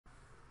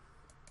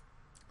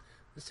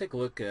Let's take a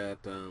look at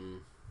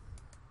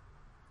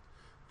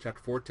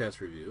Chapter 4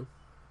 test review.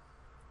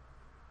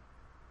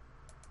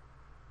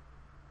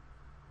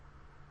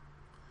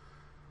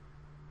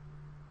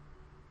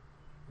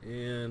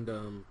 And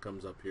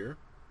comes up here.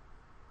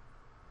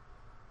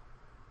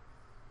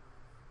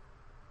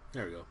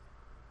 There we go.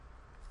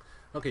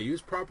 Okay,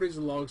 use properties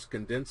of logs to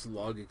condense the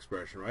log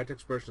expression. Write the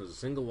expression as a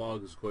single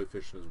log whose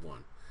coefficient is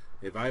 1.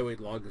 Evaluate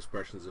log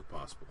expressions if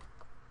possible.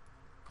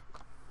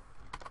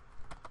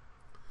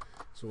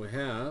 So we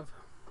have,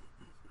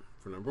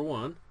 for number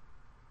 1,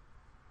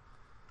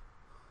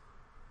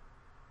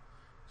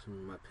 so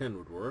my pen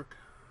would work.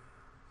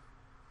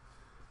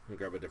 Let me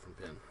grab a different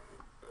pen.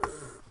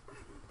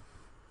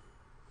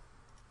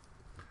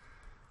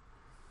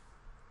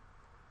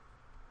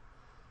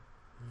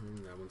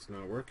 That one's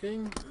not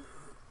working.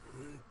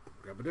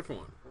 Grab a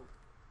different one.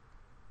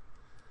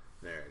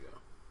 There you go.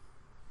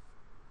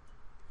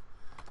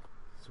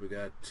 So we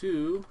got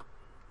 2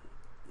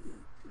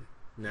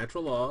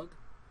 natural log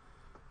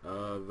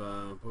of,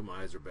 boy,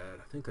 my eyes are bad.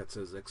 I think that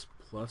says x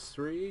plus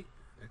 3,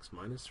 x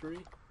minus 3.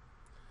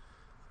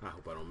 I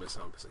hope I don't miss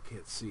out because I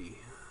can't see.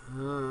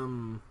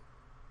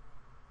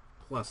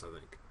 Plus, I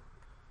think.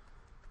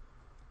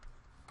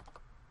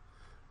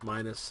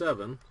 Minus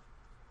 7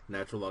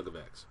 natural log of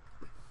x.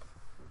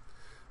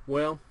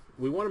 Well,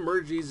 we want to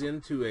merge these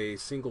into a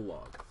single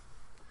log.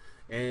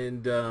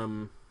 And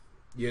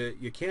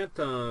you can't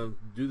do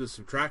the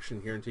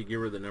subtraction here until you get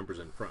rid of the numbers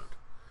in front.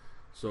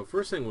 So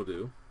first thing we'll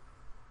do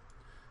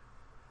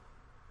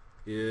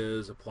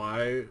is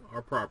apply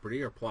our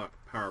property, our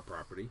power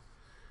property,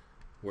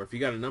 where if you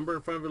got a number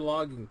in front of a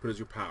log, you can put as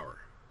your power.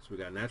 So we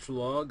got natural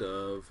log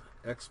of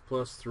x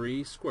plus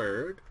 3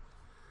 squared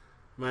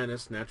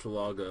minus natural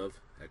log of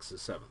x to the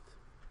 7th.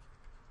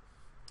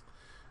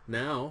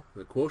 Now,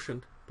 the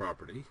quotient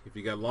property, if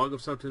you got log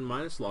of something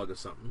minus log of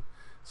something,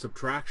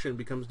 subtraction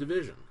becomes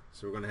division.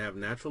 So we're going to have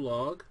natural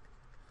log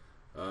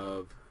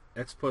of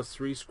x plus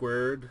 3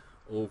 squared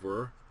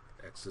over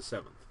x to the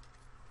 7th.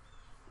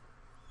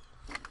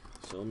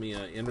 So let me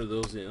enter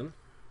those in.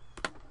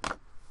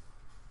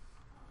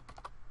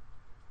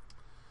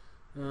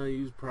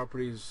 Use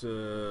properties.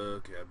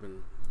 Okay, I've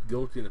been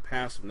guilty in the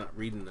past of not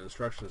reading the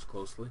instructions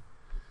closely.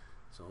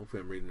 So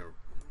hopefully I'm reading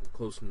it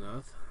close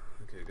enough.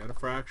 Okay, got a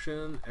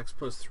fraction, x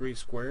plus 3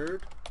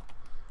 squared.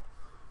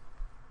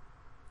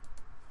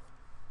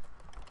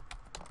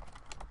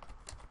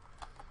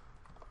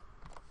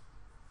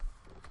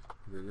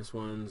 And then this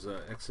one's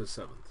x to the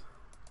 7th.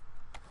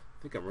 I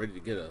think I'm ready to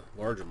get a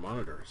larger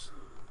monitor.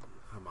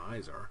 How my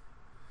eyes are.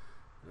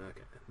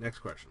 Okay, next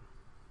question.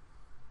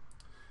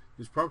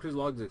 Use properties of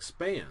log to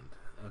expand.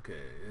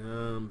 Okay,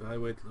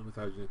 evaluate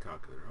without using a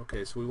calculator.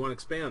 Okay, so we want to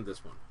expand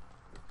this one.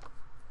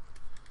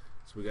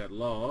 So we got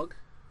log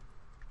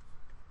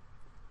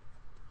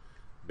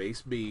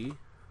base b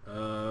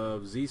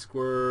of z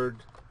squared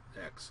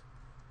x.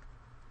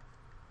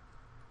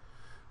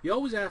 You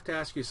always have to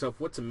ask yourself,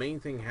 what's the main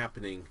thing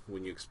happening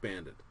when you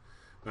expand it?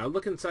 Now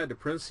look inside the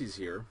parentheses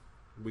here.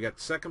 We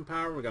got second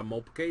power, we got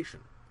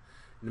multiplication.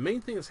 And the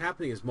main thing that's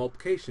happening is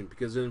multiplication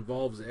because it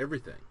involves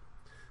everything.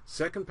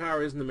 Second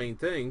power isn't the main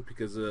thing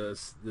because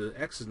the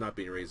x is not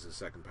being raised to the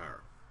second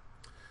power.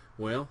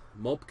 Well,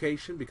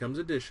 multiplication becomes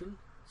addition.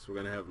 So we're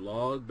going to have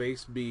log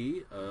base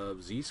b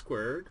of z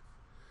squared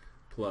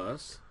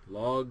plus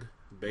log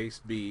base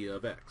b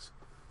of x.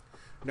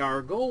 Now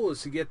our goal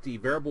is to get the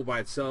variable by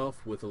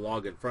itself with a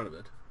log in front of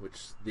it,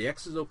 which the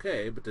x is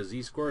okay, but the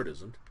z squared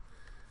isn't.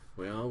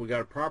 Well, we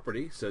got a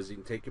property that says you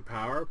can take your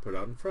power, put it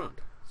out in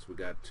front. So we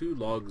got 2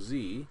 log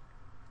z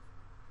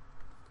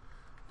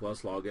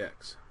plus log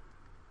x.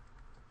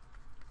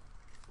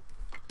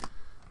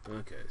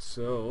 Okay,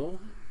 so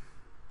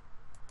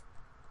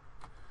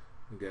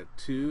we got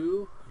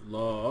 2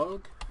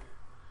 log,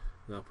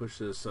 and I'll push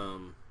this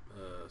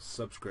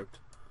subscript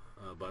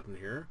button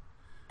here,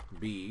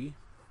 b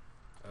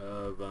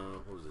of,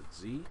 what was it,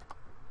 z?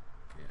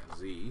 Yeah,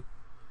 z,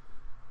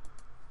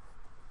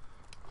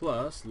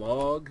 plus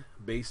log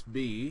base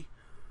b,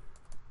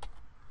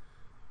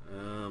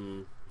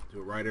 do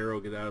a right arrow,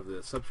 get out of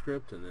the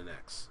subscript, and then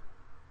x.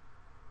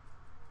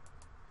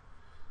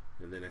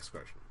 And then next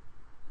question.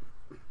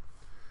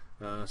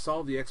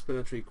 Solve the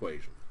exponential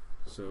equation.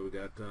 So we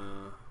got,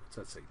 what's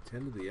that say,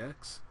 10 to the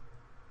x?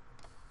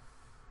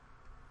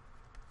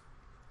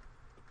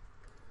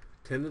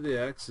 10 to the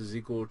x is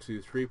equal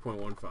to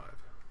 3.15.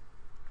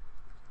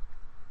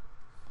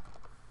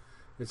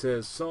 It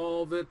says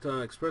solve it,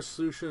 express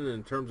solution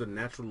in terms of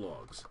natural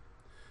logs.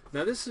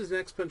 Now this is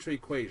an exponential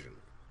equation.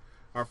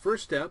 Our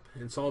first step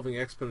in solving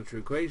exponential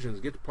equations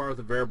is get the power of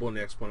the variable and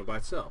the exponent by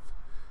itself.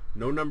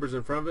 No numbers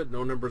in front of it,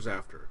 no numbers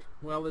after it.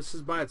 Well, this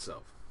is by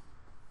itself.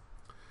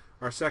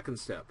 Our second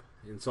step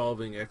in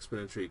solving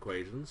exponential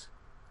equations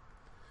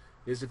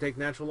is to take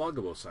natural log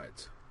of both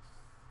sides.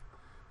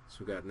 So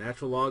we've got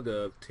natural log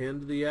of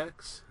 10 to the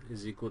x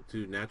is equal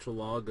to natural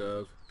log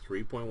of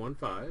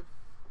 3.15.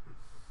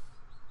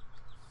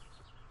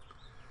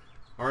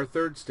 Our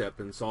third step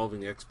in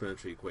solving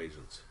exponential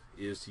equations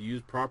is to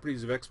use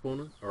properties of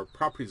exponent or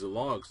properties of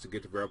logs to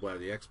get the variable out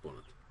of the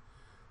exponent.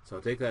 So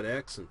I'll take that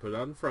x and put it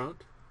out in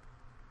front.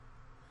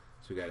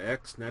 So we got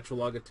x natural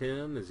log of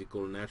 10 is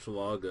equal to natural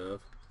log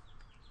of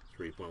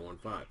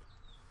 3.15.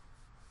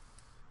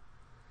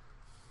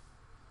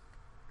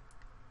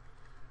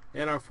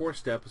 And our fourth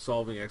step of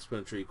solving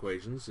exponential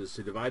equations is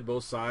to divide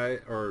both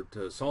sides, or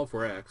to solve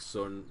for x.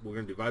 So we're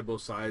going to divide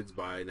both sides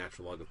by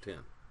natural log of 10.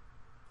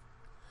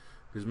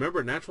 Because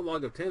remember, natural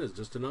log of 10 is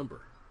just a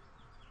number.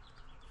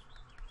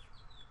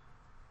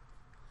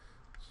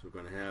 So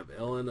we're going to have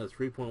ln of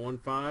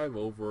 3.15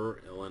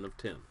 over ln of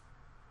 10.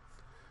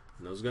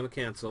 And those are going to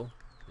cancel,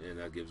 and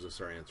that gives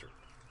us our answer.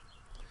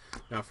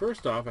 Now,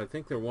 first off, I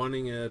think they're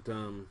wanting it,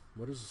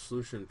 what is the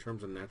solution in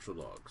terms of natural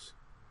logs?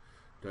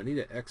 Do I need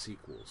an x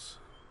equals?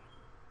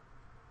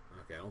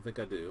 Okay, I don't think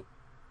I do.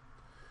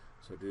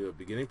 So I do a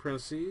beginning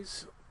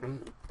parentheses,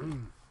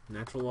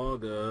 natural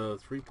log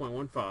of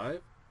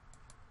 3.15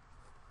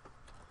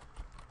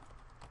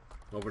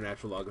 over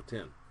natural log of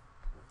 10.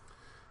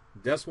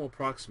 Decimal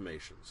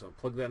approximation. So I'll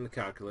plug that in the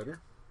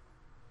calculator.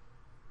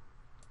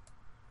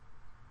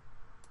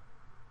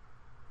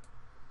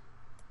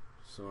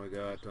 So I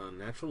got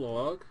natural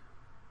log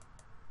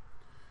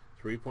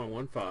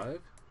 3.15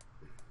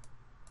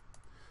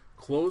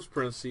 close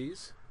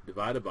parentheses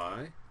divided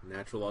by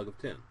natural log of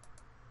 10.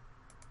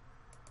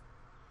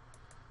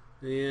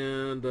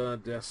 And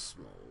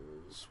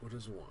decimals, what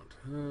does it want?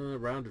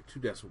 Round to 2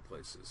 decimal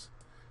places.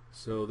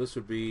 So this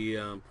would be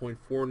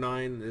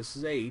 0.49, this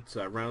is 8, so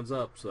that rounds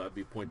up, so that would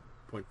be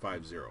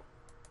 0.50.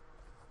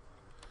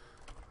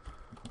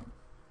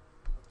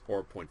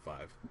 Or 0.5.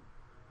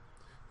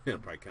 I'll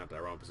probably count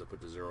that wrong because I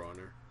put the 0 on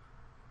there.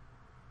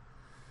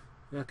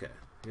 Okay,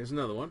 here's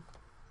another one.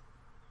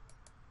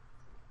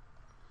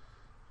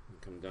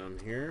 Come down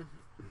here,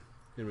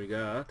 and we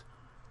got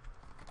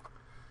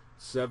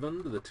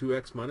 7 to the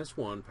 2x minus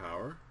 1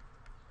 power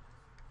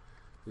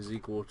is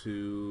equal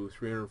to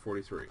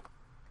 343.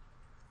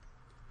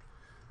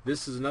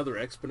 This is another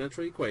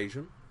exponential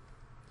equation.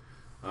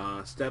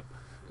 An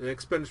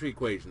exponential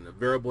equation, a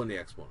variable in the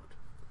exponent.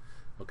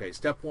 Okay,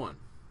 step 1.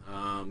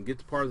 Get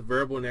the part of the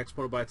variable in the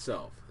exponent by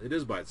itself. It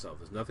is by itself.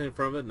 There's nothing in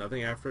front of it,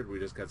 nothing after it. We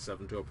just got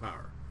 7 to a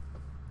power.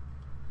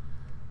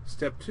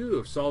 Step 2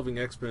 of solving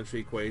exponential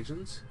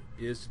equations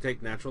is to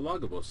take natural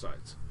log of both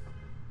sides.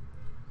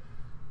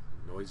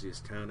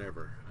 Noisiest town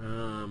ever.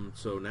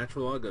 So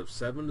natural log of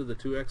 7 to the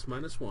 2x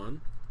minus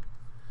 1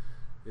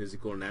 is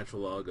equal to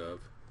natural log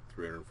of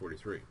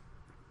 343.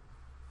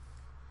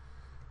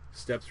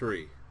 Step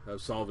 3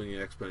 of solving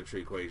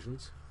exponential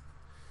equations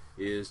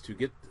is to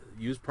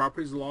use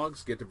properties of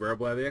logs to get the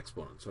variable out of the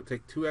exponent. So I'll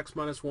take 2x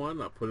minus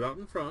 1, I'll put it out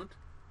in front.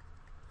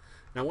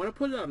 Now when I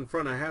put it out in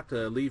front, I have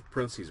to leave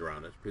parentheses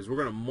around it because we're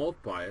going to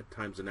multiply it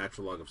times the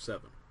natural log of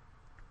 7.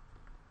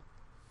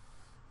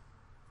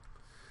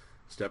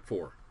 Step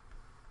 4.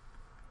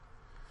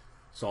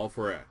 Solve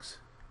for x.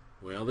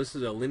 Well, this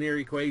is a linear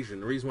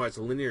equation. The reason why it's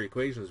a linear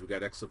equation is we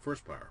got x to the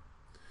first power.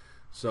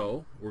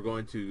 So we're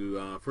going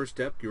to, first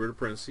step, get rid of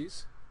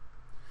parentheses.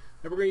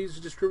 And we're going to use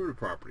the distributive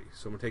property.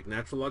 So I'm going to take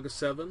natural log of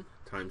 7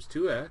 times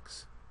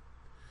 2x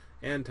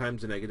and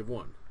times the negative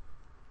 1.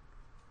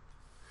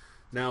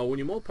 Now, when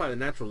you multiply the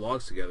natural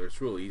logs together,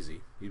 it's real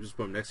easy. You just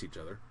put them next to each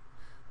other.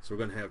 So we're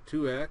going to have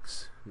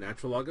 2x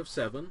natural log of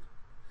 7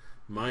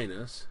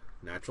 minus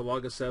natural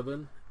log of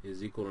 7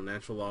 is equal to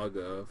natural log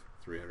of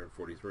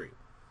 343.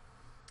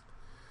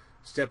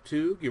 Step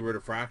 2, get rid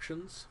of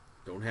fractions.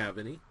 Don't have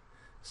any.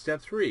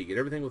 Step 3, get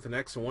everything with an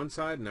x on one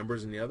side and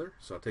numbers in the other.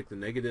 So I'll take the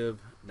negative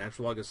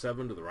natural log of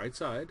 7 to the right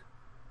side.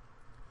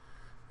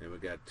 And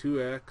we've got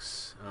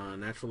 2x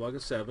natural log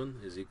of 7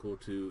 is equal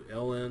to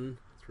ln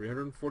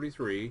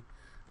 343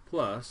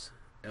 plus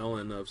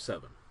ln of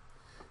 7.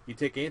 You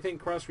take anything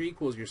cross or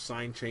equals, your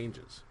sign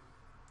changes.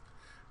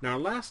 Now our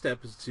last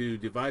step is to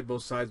divide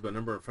both sides by a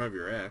number in front of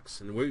your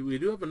x. And we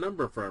do have a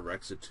number in front of our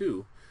x at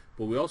 2,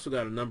 but we also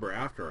got a number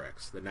after our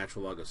x, the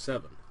natural log of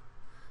 7.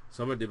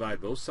 So I'm going to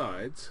divide both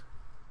sides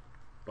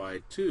by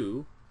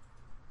 2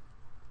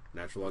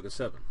 natural log of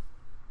 7.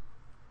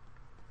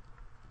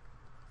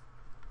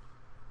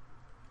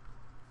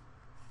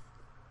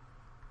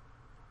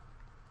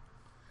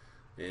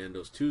 And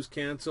those 2's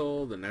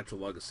cancel, the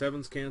natural log of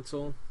 7's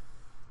cancel.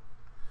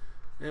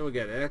 And we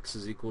got x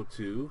is equal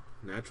to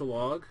natural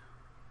log,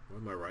 well,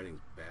 my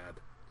writing's bad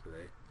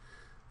today,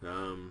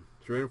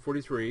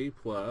 343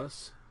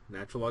 plus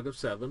natural log of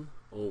 7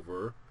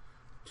 over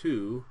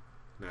 2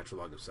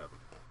 natural log of 7.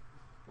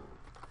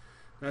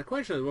 Now the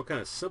question is what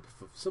kind of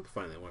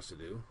simplifying it wants to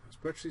do.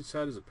 Express each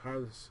side as a power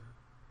of this.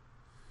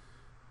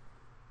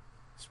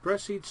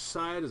 Express each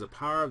side as a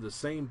power of the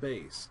same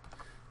base.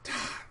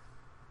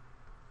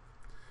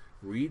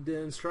 Read the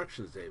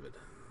instructions, David.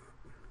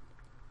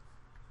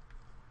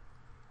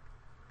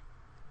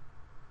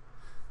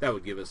 That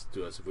would give us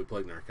to us if we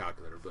plugged in our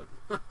calculator, but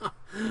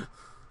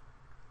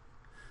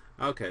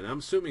okay, now I'm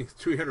assuming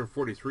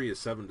 343 is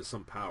 7 to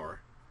some power.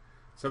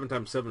 7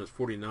 times 7 is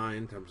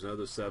 49, times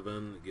another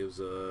 7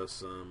 gives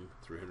us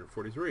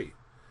 343.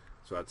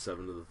 So that's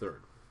 7 to the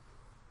third.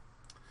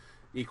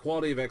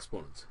 Equality of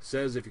exponents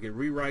says if you can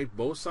rewrite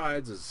both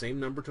sides as the same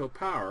number to a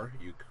power,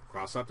 you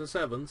cross out the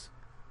sevens,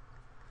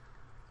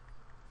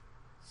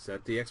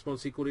 set the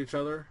exponents equal to each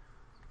other,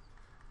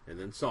 and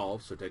then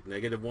solve. So take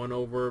 -1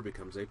 over,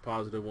 becomes a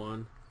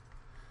 +1.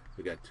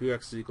 We got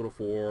 2x is equal to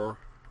 4,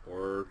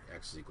 or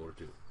x is equal to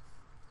 2.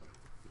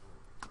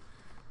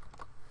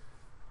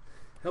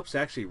 Helps to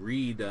actually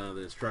read the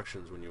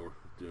instructions when you're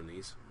doing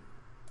these.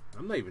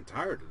 I'm not even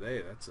tired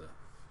today.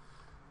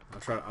 I'll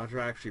try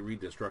to actually read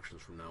the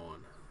instructions from now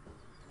on.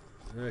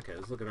 Okay,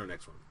 let's look at our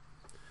next one.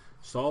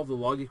 Solve the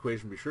log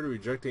equation. Be sure to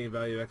reject any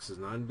value of x as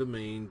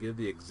non-domain. Give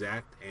the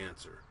exact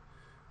answer.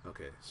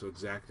 Okay, so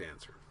exact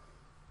answer.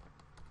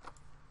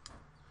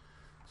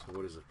 So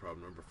what is this,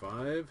 problem number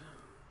 5?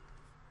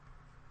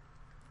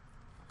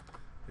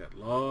 Got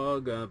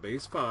log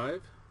base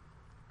 5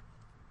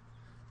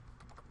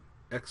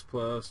 x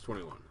plus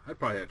 21. I'd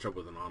probably have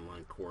trouble with an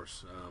online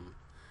course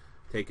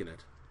taking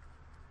it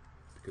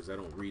because I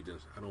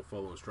don't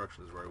follow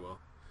instructions very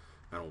well.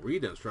 I don't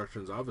read the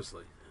instructions,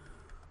 obviously.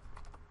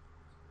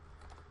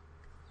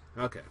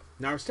 Okay,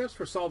 now our steps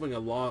for solving a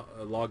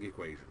log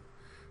equation.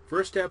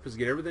 First step is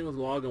get everything with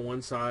log on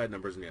one side,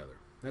 numbers on the other.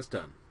 That's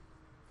done.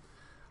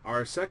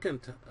 Our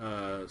second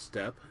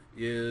step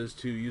is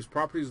to use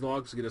properties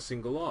logs to get a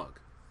single log.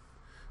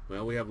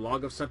 Well, we have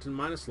log of something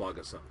minus log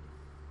of something.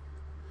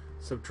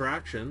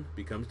 Subtraction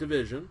becomes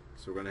division,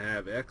 so we're going to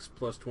have x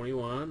plus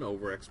 21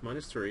 over x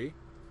minus 3.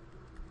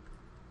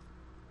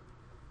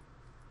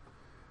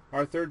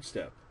 Our third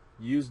step,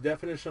 use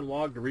definition of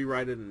log to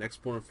rewrite it in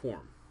exponent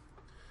form.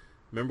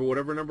 Remember,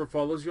 whatever number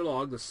follows your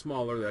log, the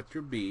smaller, that's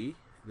your b.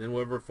 Then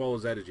whatever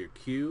follows that is your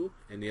q,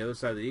 and the other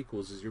side of the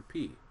equals is your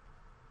p.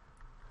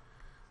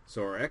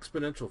 So our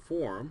exponential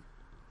form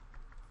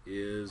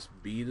is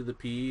b to the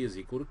p is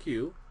equal to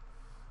q.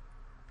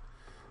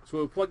 So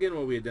we'll plug in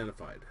what we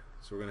identified.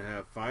 So we're going to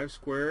have 5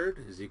 squared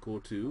is equal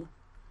to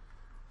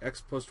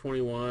x plus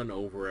 21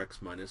 over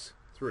x minus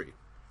 3.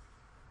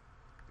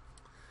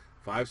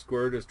 5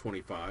 squared is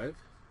 25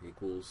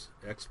 equals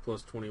x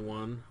plus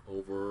 21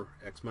 over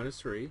x minus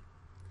 3.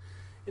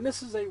 And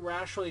this is a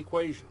rational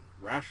equation.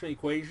 Rational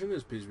equation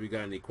is because we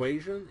got an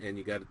equation and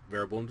you got a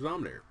variable in the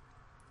denominator.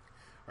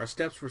 Our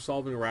steps for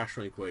solving a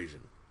rational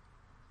equation.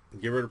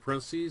 Get rid of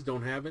parentheses,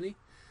 don't have any.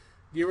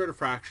 Get rid of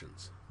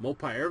fractions.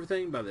 Multiply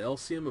everything by the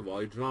LCM of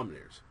all your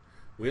denominators.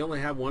 We only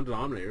have one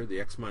denominator, the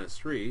x minus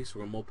 3, so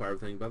we're going to multiply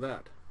everything by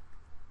that.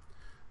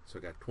 So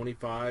I got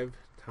 25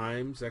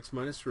 times x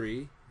minus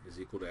 3 is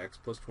equal to x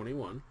plus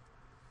 21.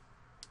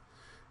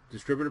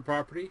 Distributive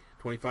property,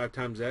 25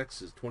 times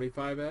x is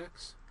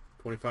 25x.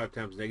 25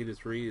 times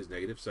 -3 is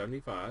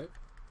 -75.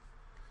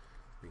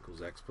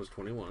 Equals x plus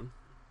 21.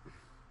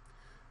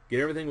 Get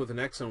everything with an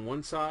x on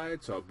one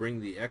side, so I'll bring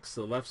the x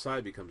to the left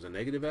side, becomes a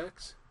negative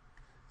x.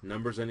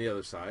 Numbers on the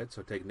other side,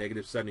 so take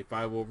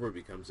 -75 over, it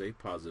becomes a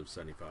positive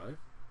 75.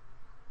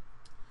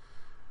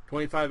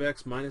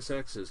 25x minus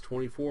x is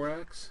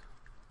 24x.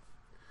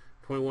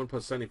 21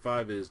 plus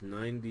 75 is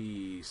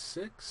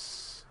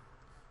 96.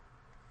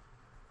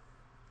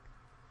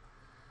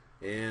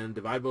 And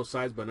divide both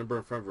sides by number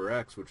in front of our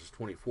x, which is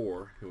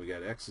 24. And we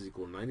got x is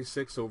equal to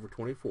 96 over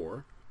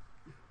 24.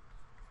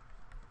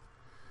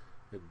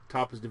 The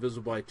top is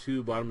divisible by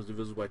 2, bottom is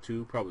divisible by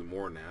 2, probably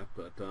more than that,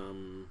 but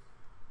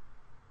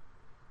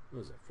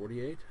what is that,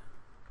 48?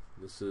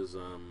 This is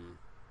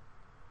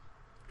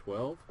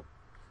 12.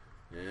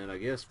 And I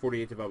guess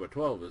 48 divided by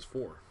 12 is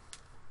 4.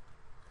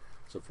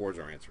 So 4 is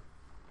our answer.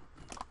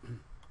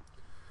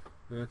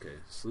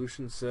 Okay,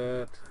 solution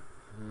set.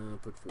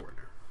 Put 4 in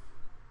there.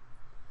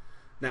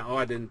 Now, oh,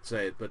 I didn't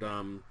say it, but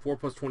 4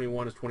 plus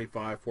 21 is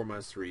 25. 4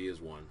 minus 3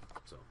 is 1.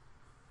 So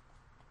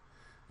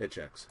it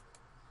checks.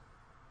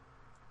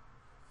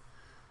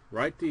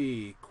 Write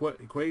the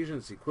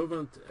equation's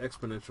equivalent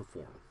exponential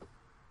form.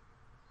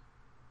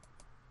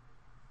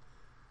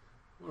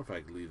 I wonder if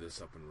I could leave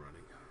this up and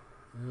running.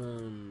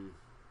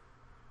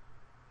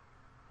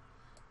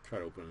 Try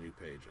to open a new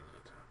page on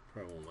it.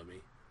 Probably won't let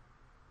me.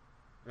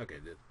 Okay,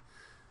 it did.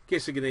 In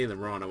case I get any of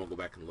them wrong, I won't go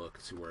back and look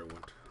and see where I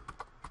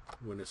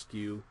went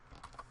askew.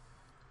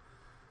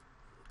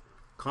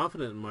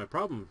 Confident in my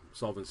problem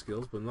solving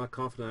skills, but not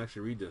confident I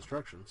actually read the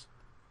instructions.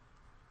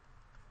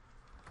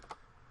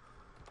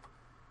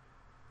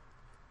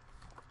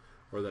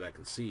 Or that I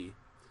can see.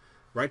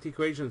 Write the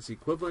equation's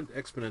equivalent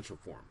exponential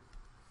form.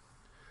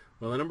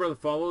 Well, the number that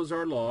follows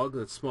our log,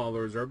 that's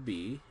smaller, is our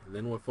b, and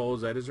then what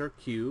follows that is our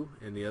q,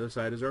 and the other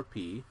side is our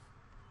p.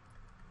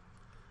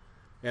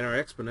 And our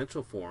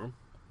exponential form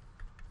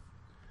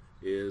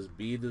is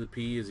b to the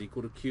p is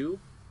equal to q.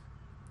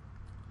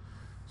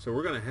 So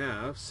we're going to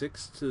have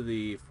 6 to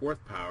the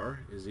 4th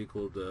power is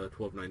equal to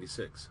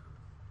 1296.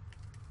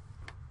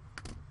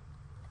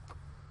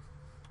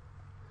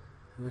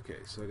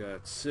 Okay, so I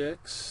got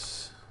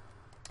 6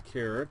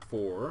 caret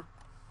 4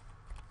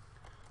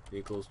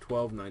 equals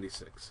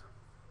 1296.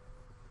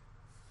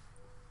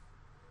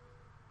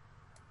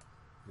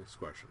 Next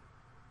question.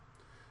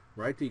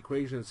 Write the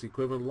equation's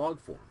equivalent log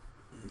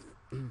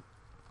form.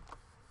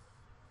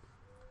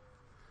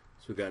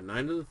 So we got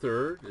 9 to the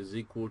third is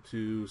equal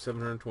to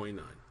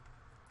 729.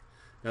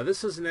 Now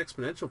this is an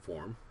exponential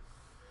form,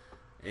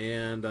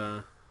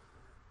 and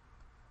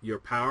your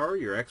power,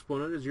 your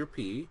exponent, is your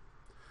p.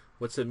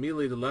 What's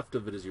immediately to the left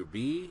of it is your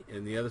b,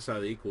 and the other side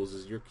of the equals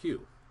is your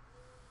q.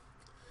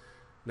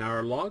 Now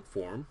our log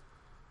form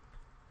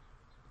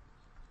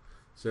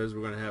says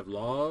we're going to have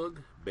log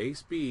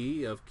base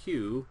b of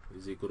q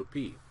is equal to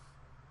p.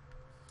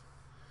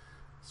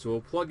 So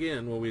we'll plug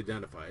in what we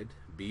identified.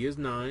 B is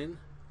 9,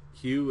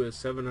 q is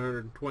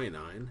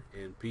 729,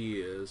 and p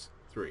is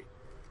 3.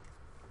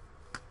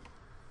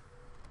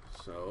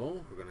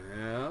 So we're going to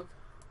have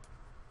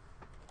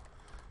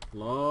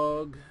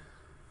log,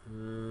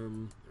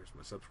 there's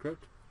my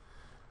subscript,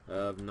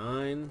 of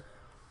 9,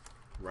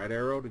 right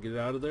arrow to get it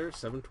out of there,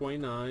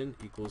 729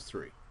 equals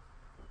 3.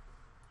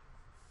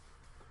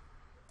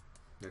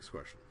 Next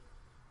question.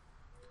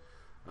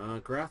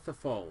 Graph the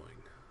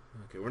following.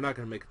 Okay, we're not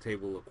going to make a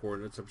table of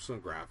coordinates. I'm just going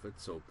to graph it.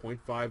 So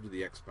 0.5 to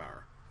the x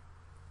power.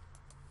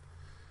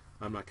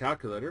 On my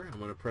calculator, I'm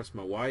going to press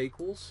my y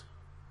equals,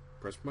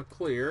 press my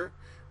clear.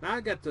 Now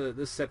I got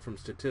this set from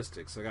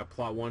statistics. I got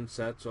plot 1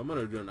 set, so I'm going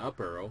to do an up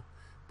arrow,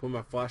 put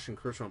my flashing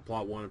cursor on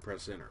plot 1 and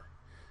press enter.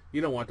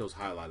 You don't want those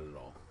highlighted at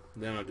all.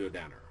 Then I'll do a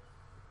down arrow.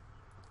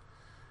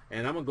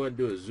 And I'm going to go ahead and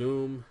do a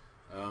zoom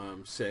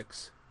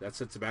 6. That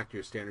sets it back to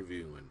your standard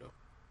viewing window.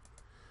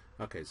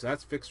 Okay, so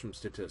that's fixed from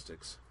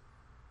statistics.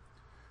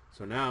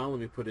 So now let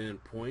me put in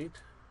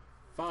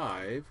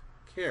 0.5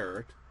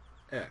 caret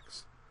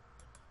x.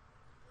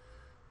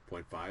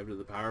 0.5 to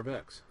the power of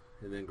x,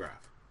 and then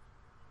graph.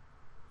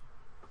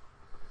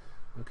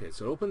 Okay,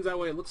 so it opens that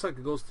way. It looks like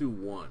it goes through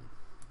 1.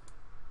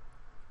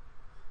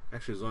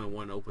 Actually, there's only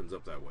one opens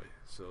up that way,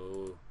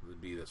 so it would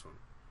be this one.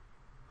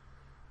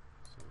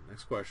 So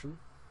next question.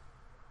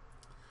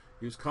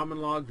 Use common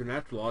logs or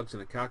natural logs in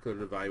a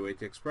calculator to evaluate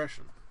the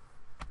expression.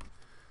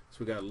 So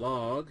we got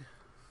log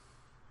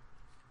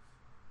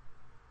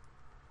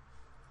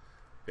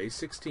base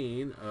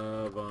 16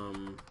 of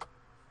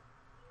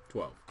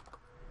 12.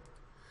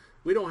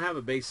 We don't have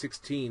a base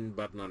 16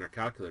 button on our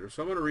calculator,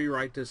 so I'm going to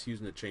rewrite this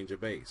using the change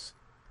of base.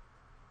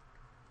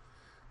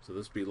 So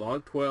this will be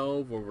log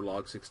 12 over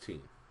log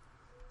 16.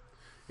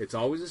 It's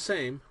always the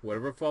same.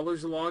 Whatever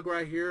follows the log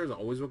right here is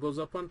always what goes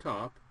up on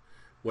top.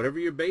 Whatever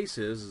your base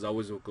is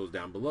always what goes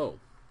down below.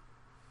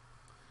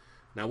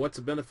 Now what's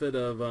the benefit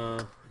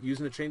of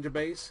using a change of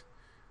base?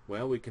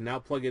 Well, we can now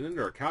plug it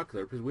into our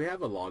calculator because we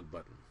have a log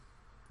button.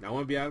 Now I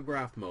want to be out of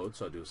graph mode,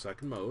 so I'll do a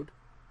second mode.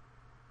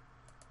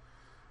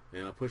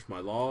 And I'll push my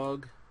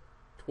log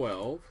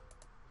 12,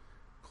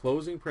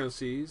 closing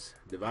parentheses,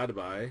 divided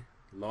by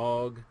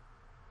log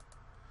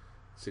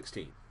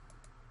 16.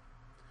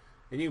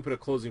 And you can put a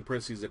closing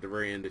parentheses at the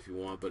very end if you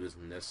want, but it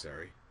isn't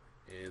necessary.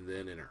 And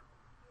then enter.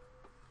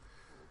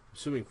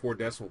 Assuming 4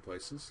 decimal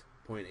places,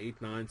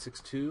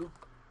 0.8962.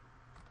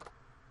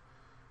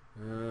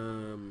 4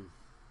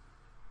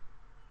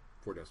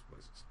 decimal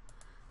places.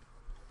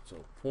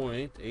 So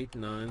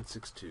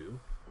 0.8962.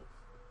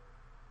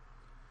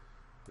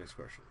 Next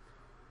question.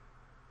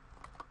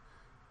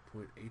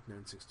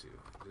 0.8962.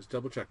 Just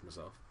double check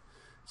myself.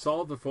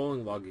 Solve the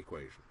following log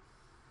equation.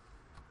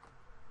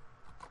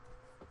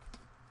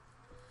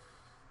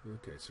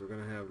 Okay, so we're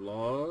going to have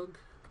log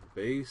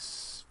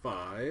base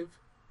 5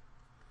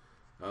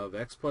 of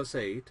x plus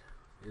 8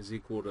 is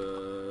equal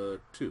to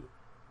 2.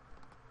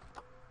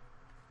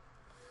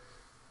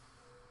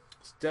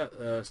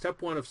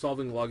 Step 1 of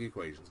solving log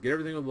equations. Get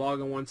everything with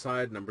log on one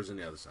side, numbers on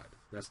the other side.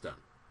 That's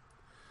done.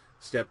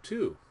 Step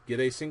 2,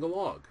 get a single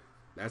log.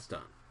 That's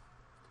done.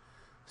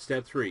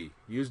 Step 3,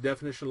 use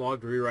definition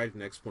log to rewrite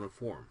in exponent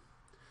form.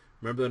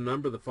 Remember the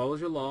number that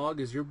follows your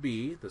log is your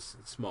b, that's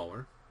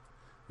smaller.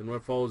 Then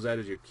what follows that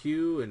is your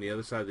q, and the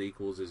other side of the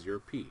equals is your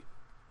p.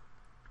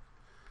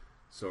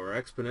 So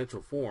our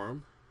exponential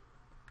form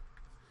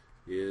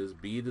is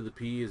b to the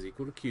p is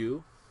equal to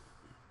q.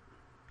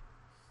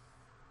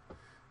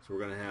 So we're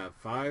going to have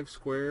 5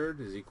 squared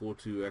is equal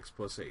to x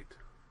plus 8.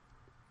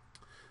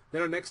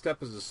 Then our next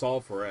step is to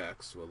solve for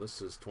x. Well,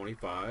 this is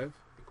 25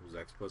 equals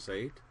x plus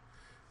 8.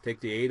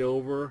 Take the 8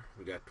 over.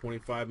 We got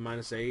 25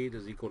 minus 8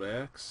 is equal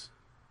to x.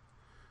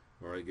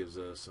 Or it gives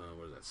us,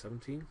 what is that,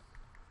 17?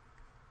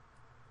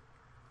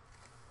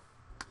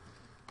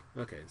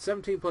 Okay,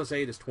 17 plus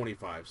 8 is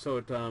 25. So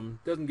it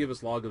doesn't give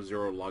us log of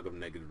 0 or log of a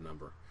negative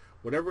number.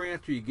 Whatever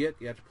answer you get,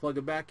 you have to plug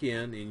it back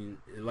in. And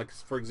like,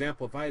 for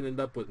example, if I end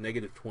up with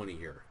negative 20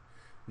 here,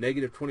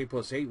 negative 20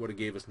 plus 8 would have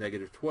gave us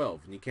negative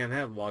 12. And you can't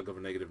have log of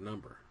a negative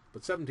number.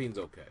 But 17 is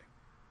okay.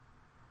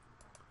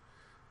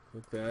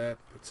 Click that,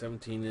 put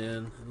 17 in,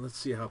 and let's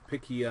see how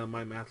picky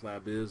my math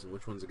lab is and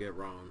which ones I get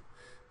wrong.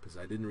 Because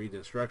I didn't read the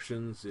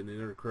instructions, didn't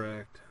enter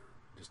correct,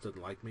 just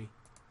doesn't like me.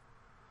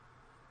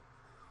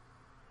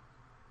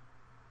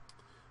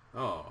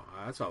 Oh,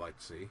 that's what I like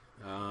to see.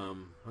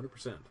 100%.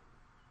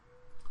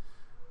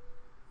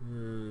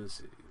 Let's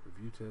see,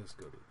 review test,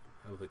 go to,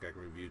 I don't think I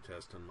can review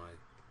test on my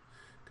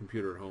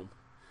computer at home.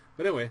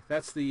 But anyway,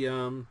 that's the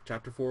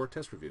Chapter 4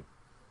 test review.